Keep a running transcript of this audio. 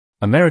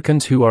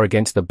Americans who are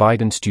against the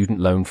Biden student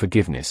loan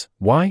forgiveness,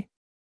 why?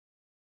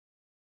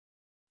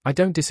 I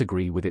don't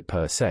disagree with it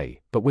per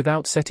se, but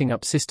without setting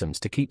up systems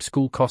to keep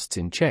school costs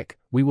in check,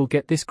 we will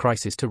get this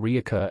crisis to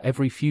reoccur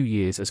every few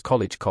years as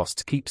college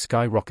costs keep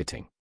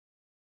skyrocketing.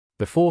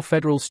 Before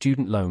federal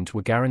student loans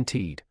were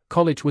guaranteed,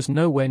 college was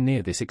nowhere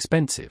near this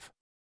expensive.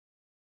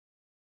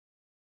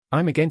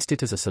 I'm against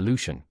it as a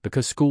solution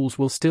because schools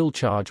will still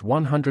charge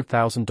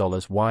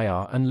 $100,000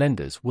 YR and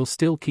lenders will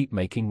still keep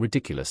making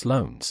ridiculous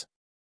loans.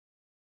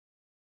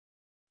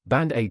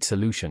 Band-aid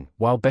solution,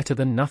 while better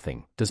than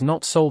nothing, does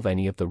not solve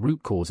any of the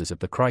root causes of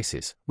the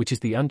crisis, which is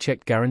the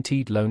unchecked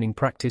guaranteed loaning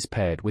practice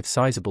paired with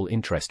sizable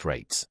interest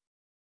rates.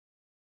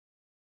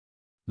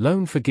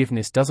 Loan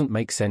forgiveness doesn't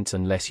make sense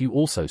unless you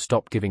also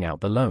stop giving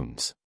out the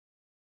loans.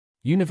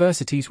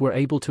 Universities were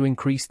able to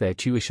increase their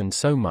tuition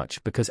so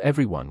much because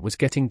everyone was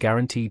getting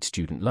guaranteed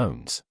student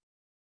loans.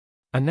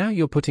 And now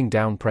you're putting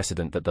down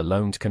precedent that the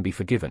loans can be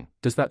forgiven.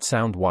 Does that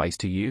sound wise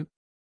to you?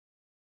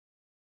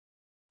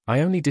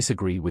 I only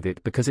disagree with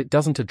it because it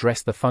doesn't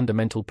address the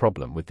fundamental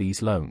problem with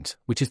these loans,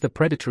 which is the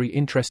predatory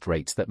interest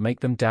rates that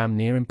make them damn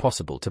near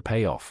impossible to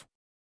pay off.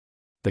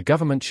 The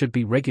government should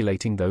be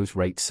regulating those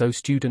rates so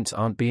students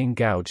aren't being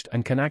gouged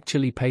and can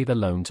actually pay the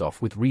loans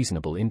off with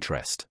reasonable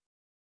interest.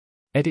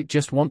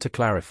 Just want to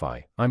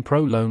clarify, I'm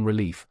pro-loan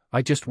relief,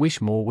 I just wish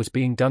more was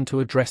being done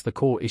to address the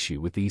core issue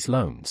with these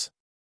loans.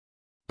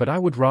 But I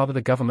would rather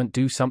the government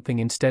do something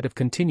instead of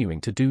continuing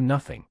to do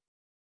nothing.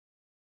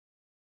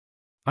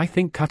 I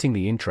think cutting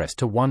the interest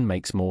to 1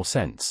 makes more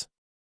sense.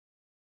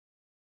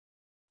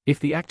 If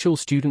the actual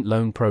student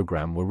loan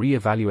program were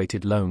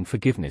re-evaluated, loan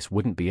forgiveness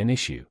wouldn't be an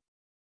issue.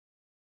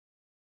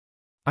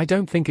 I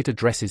don't think it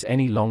addresses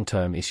any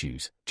long-term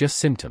issues, just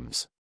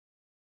symptoms.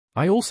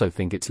 I also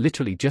think it's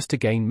literally just to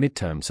gain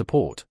midterm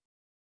support.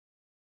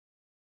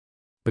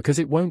 Because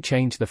it won't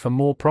change the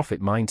for-more-profit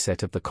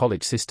mindset of the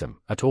college system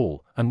at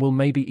all, and will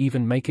maybe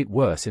even make it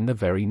worse in the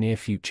very near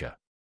future.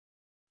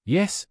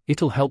 Yes,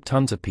 it'll help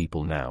tons of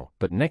people now,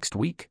 but next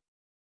week?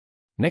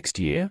 Next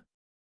year?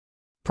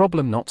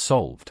 Problem not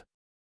solved.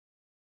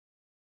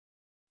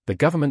 The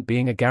government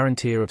being a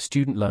guarantor of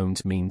student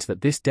loans means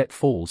that this debt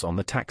falls on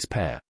the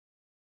taxpayer.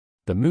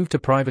 The move to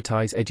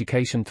privatize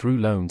education through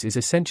loans is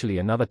essentially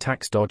another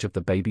tax dodge of the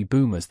baby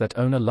boomers that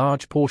own a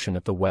large portion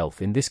of the wealth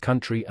in this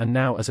country and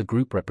now as a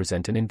group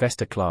represent an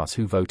investor class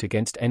who vote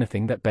against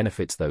anything that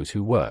benefits those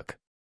who work.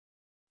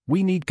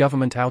 We need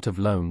government out of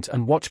loans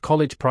and watch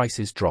college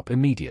prices drop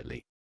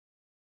immediately.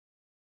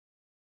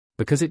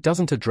 Because it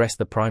doesn't address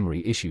the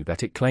primary issue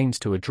that it claims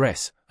to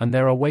address, and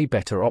there are way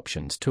better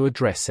options to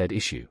address said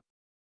issue.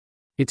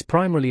 It's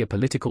primarily a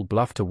political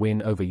bluff to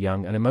win over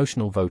young and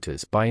emotional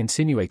voters by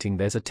insinuating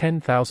there's a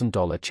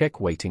 $10,000 check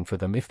waiting for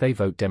them if they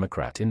vote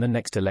Democrat in the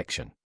next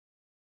election.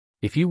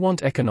 If you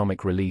want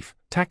economic relief,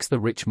 tax the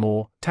rich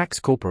more, tax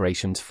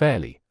corporations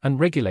fairly, and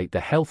regulate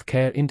the health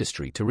care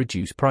industry to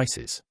reduce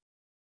prices.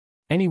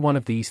 Any one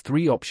of these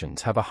 3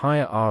 options have a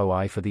higher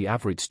ROI for the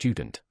average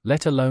student,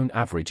 let alone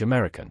average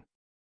American.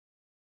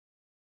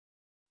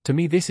 To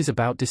me, this is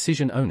about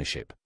decision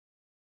ownership.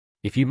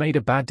 If you made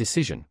a bad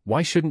decision,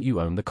 why shouldn't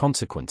you own the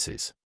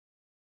consequences?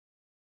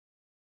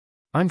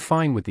 I'm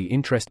fine with the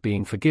interest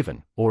being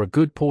forgiven, or a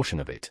good portion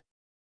of it.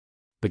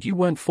 But you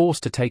weren't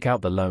forced to take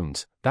out the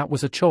loans, that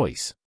was a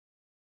choice.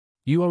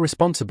 You are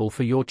responsible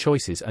for your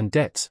choices and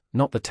debts,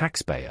 not the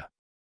taxpayer.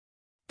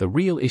 The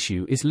real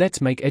issue is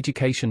let's make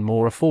education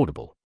more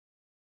affordable.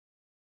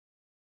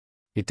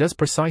 It does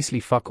precisely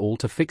fuck all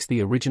to fix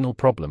the original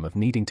problem of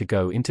needing to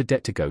go into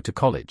debt to go to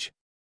college.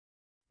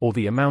 Or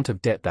the amount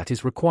of debt that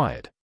is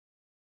required.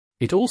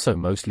 It also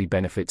mostly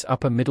benefits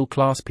upper middle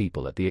class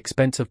people at the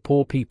expense of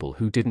poor people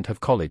who didn't have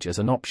college as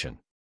an option.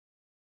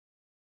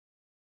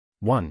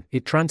 1.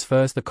 It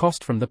transfers the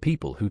cost from the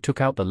people who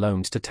took out the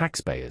loans to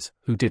taxpayers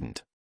who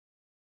didn't.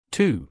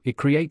 2. It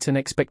creates an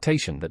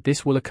expectation that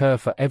this will occur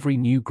for every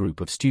new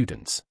group of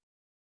students.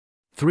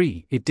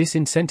 3. It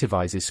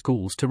disincentivizes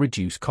schools to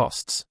reduce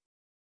costs.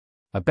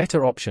 A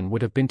better option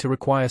would have been to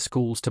require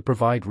schools to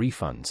provide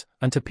refunds,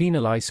 and to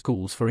penalize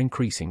schools for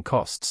increasing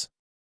costs.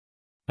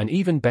 An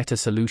even better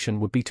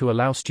solution would be to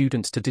allow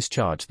students to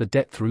discharge the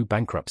debt through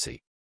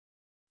bankruptcy.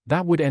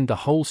 That would end the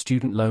whole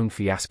student loan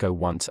fiasco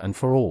once and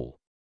for all.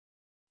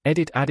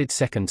 Added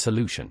second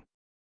solution.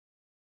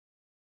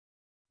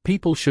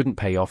 People shouldn't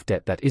pay off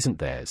debt that isn't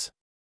theirs.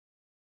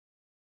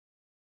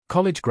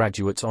 College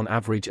graduates on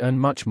average earn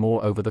much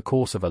more over the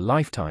course of a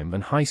lifetime than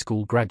high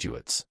school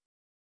graduates.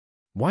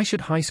 Why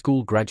should high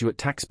school graduate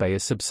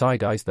taxpayers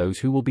subsidize those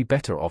who will be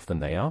better off than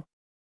they are?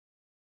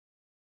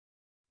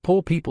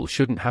 Poor people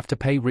shouldn't have to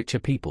pay richer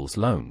people's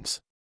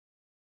loans.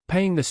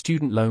 Paying the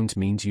student loans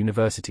means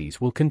universities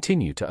will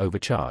continue to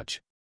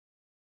overcharge.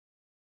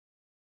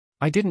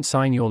 I didn't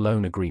sign your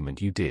loan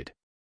agreement, you did.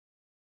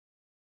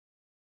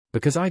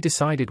 Because I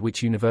decided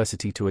which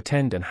university to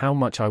attend and how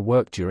much I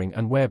worked during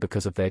and where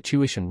because of their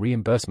tuition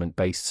reimbursement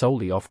based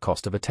solely off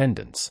cost of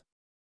attendance.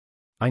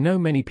 I know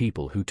many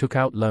people who took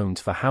out loans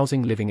for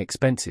housing living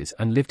expenses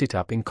and lived it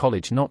up in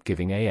college not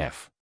giving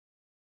AF.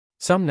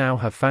 Some now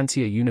have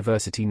fancier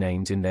university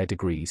names in their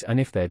degrees, and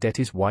if their debt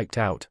is wiped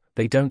out,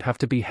 they don't have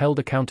to be held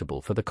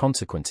accountable for the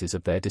consequences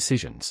of their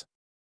decisions.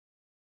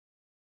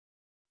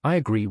 I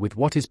agree with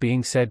what is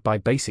being said by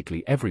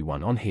basically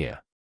everyone on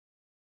here.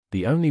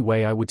 The only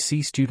way I would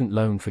see student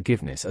loan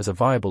forgiveness as a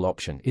viable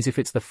option is if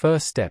it's the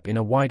first step in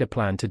a wider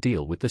plan to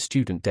deal with the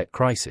student debt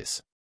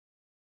crisis.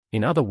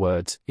 In other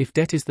words, if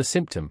debt is the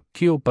symptom,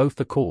 cure both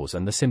the cause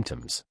and the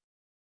symptoms.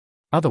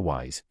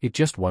 Otherwise, it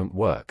just won't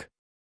work.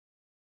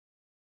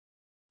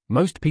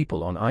 Most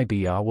people on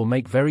IBR will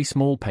make very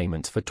small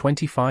payments for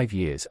 25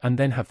 years and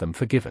then have them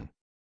forgiven.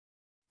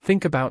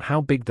 Think about how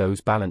big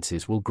those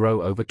balances will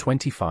grow over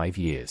 25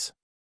 years.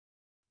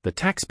 The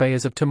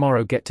taxpayers of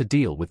tomorrow get to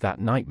deal with that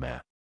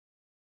nightmare.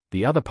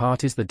 The other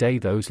part is the day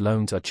those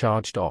loans are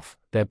charged off,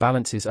 their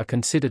balances are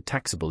considered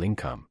taxable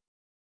income.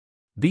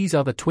 These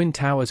are the twin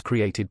towers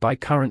created by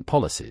current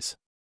policies.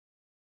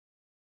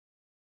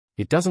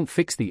 It doesn't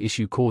fix the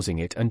issue causing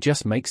it and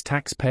just makes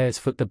taxpayers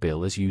foot the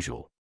bill as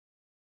usual.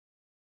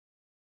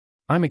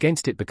 I'm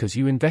against it because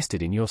you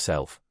invested in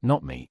yourself,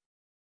 not me.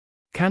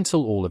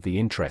 Cancel all of the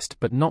interest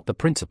but not the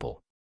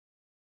principal.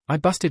 I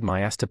busted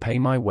my ass to pay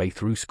my way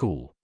through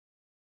school.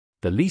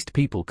 The least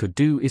people could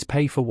do is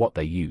pay for what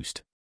they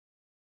used.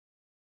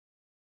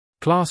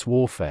 Class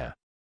warfare.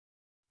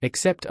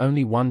 Except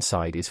only one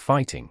side is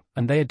fighting,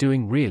 and they are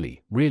doing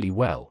really, really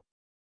well.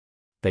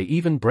 They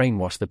even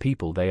brainwash the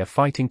people they are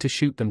fighting to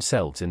shoot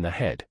themselves in the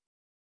head.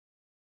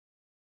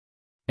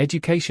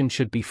 Education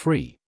should be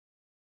free.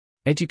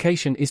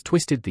 Education is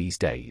twisted these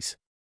days.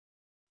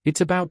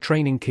 It's about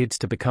training kids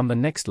to become the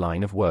next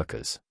line of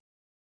workers.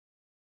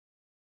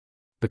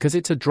 Because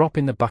it's a drop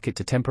in the bucket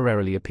to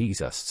temporarily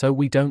appease us so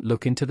we don't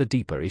look into the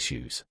deeper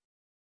issues.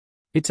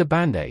 It's a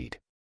band-aid.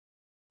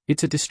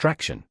 It's a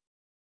distraction.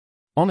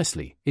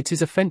 Honestly, it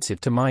is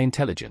offensive to my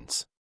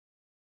intelligence.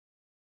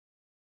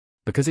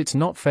 Because it's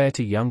not fair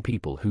to young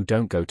people who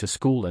don't go to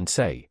school and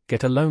say,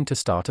 get a loan to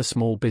start a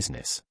small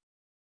business.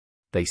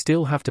 They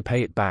still have to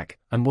pay it back,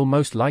 and will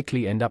most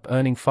likely end up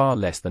earning far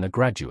less than a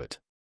graduate.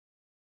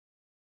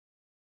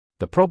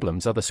 The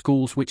problems are the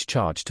schools which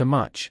charge too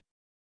much.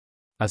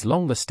 As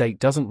long as the state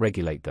doesn't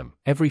regulate them,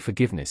 every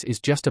forgiveness is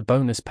just a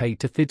bonus paid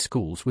to third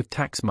schools with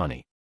tax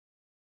money.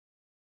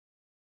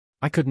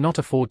 I could not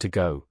afford to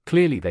go,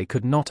 clearly they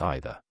could not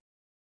either.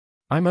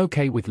 I'm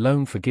okay with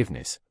loan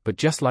forgiveness, but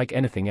just like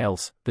anything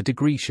else, the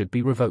degree should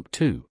be revoked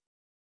too.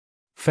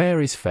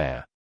 Fair is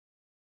fair.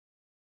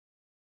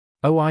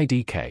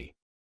 OIDK.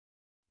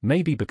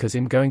 Maybe because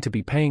I'm going to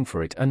be paying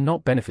for it and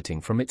not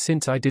benefiting from it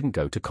since I didn't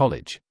go to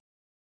college.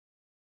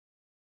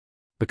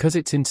 Because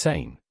it's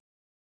insane.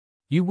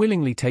 You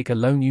willingly take a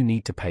loan, you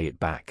need to pay it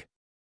back.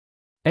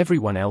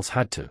 Everyone else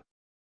had to.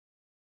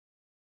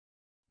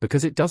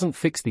 Because it doesn't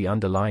fix the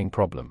underlying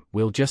problem,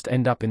 we'll just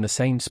end up in the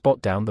same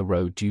spot down the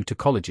road due to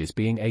colleges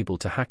being able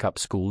to hack up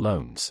school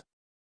loans.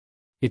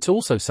 It's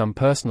also some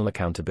personal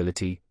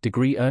accountability.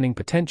 Degree earning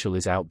potential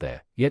is out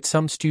there, yet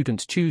some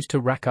students choose to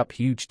rack up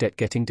huge debt.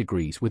 Getting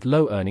degrees with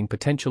low earning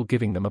potential,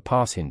 giving them a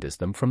pass, hinders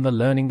them from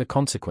learning the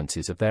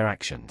consequences of their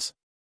actions.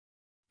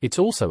 It's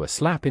also a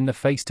slap in the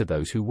face to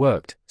those who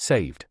worked,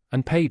 saved,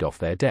 and paid off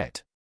their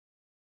debt.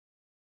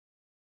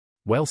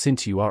 Well,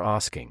 since you are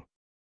asking,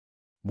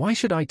 why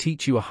should I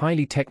teach you a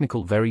highly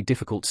technical, very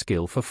difficult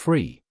skill for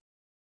free?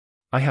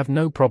 I have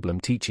no problem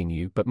teaching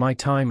you, but my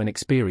time and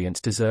experience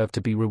deserve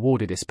to be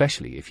rewarded,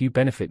 especially if you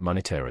benefit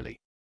monetarily.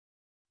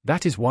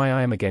 That is why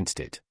I am against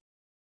it.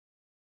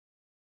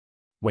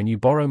 When you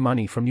borrow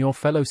money from your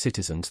fellow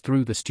citizens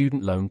through the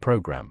student loan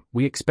program,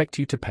 we expect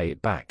you to pay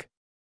it back.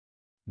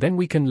 Then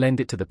we can lend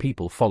it to the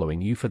people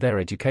following you for their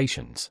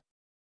educations.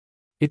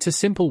 It's a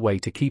simple way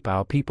to keep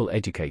our people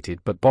educated,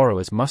 but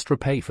borrowers must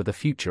repay for the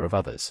future of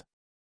others.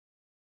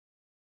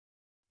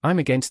 I'm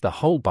against the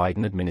whole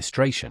Biden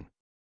administration.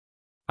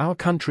 Our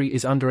country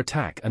is under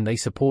attack and they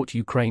support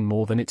Ukraine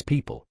more than its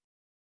people.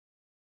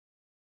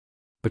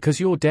 Because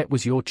your debt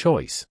was your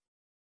choice.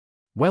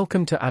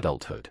 Welcome to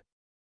adulthood.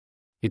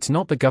 It's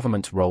not the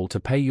government's role to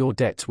pay your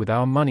debts with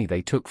our money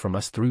they took from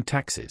us through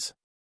taxes.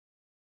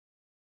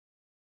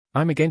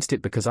 I'm against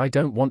it because I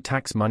don't want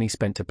tax money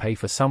spent to pay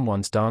for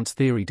someone's dance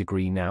theory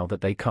degree now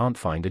that they can't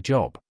find a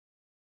job.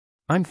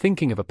 I'm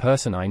thinking of a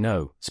person I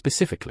know,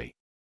 specifically.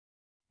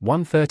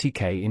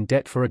 $130,000 in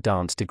debt for a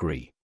dance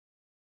degree.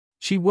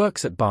 She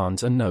works at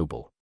Barnes &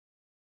 Noble.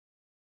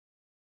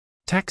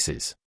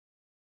 Taxes.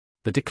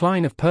 The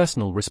decline of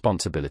personal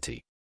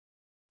responsibility.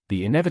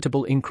 The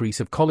inevitable increase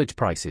of college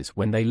prices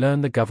when they learn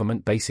the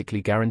government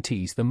basically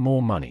guarantees them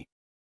more money.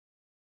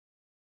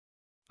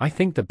 I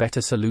think the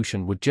better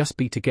solution would just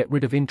be to get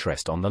rid of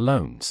interest on the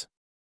loans.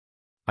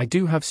 I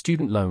do have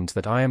student loans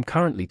that I am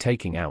currently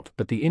taking out,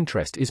 but the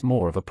interest is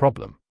more of a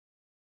problem.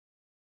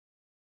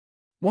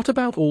 What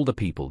about all the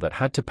people that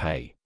had to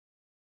pay?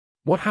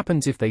 What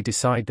happens if they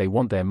decide they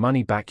want their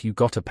money back? You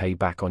gotta pay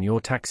back on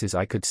your taxes.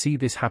 I could see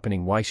this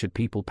happening. Why should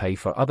people pay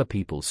for other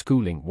people's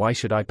schooling? Why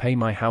should I pay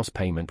my house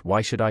payment?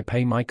 Why should I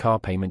pay my car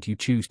payment? You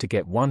choose to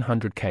get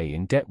 $100,000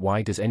 in debt.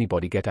 Why does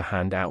anybody get a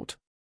handout?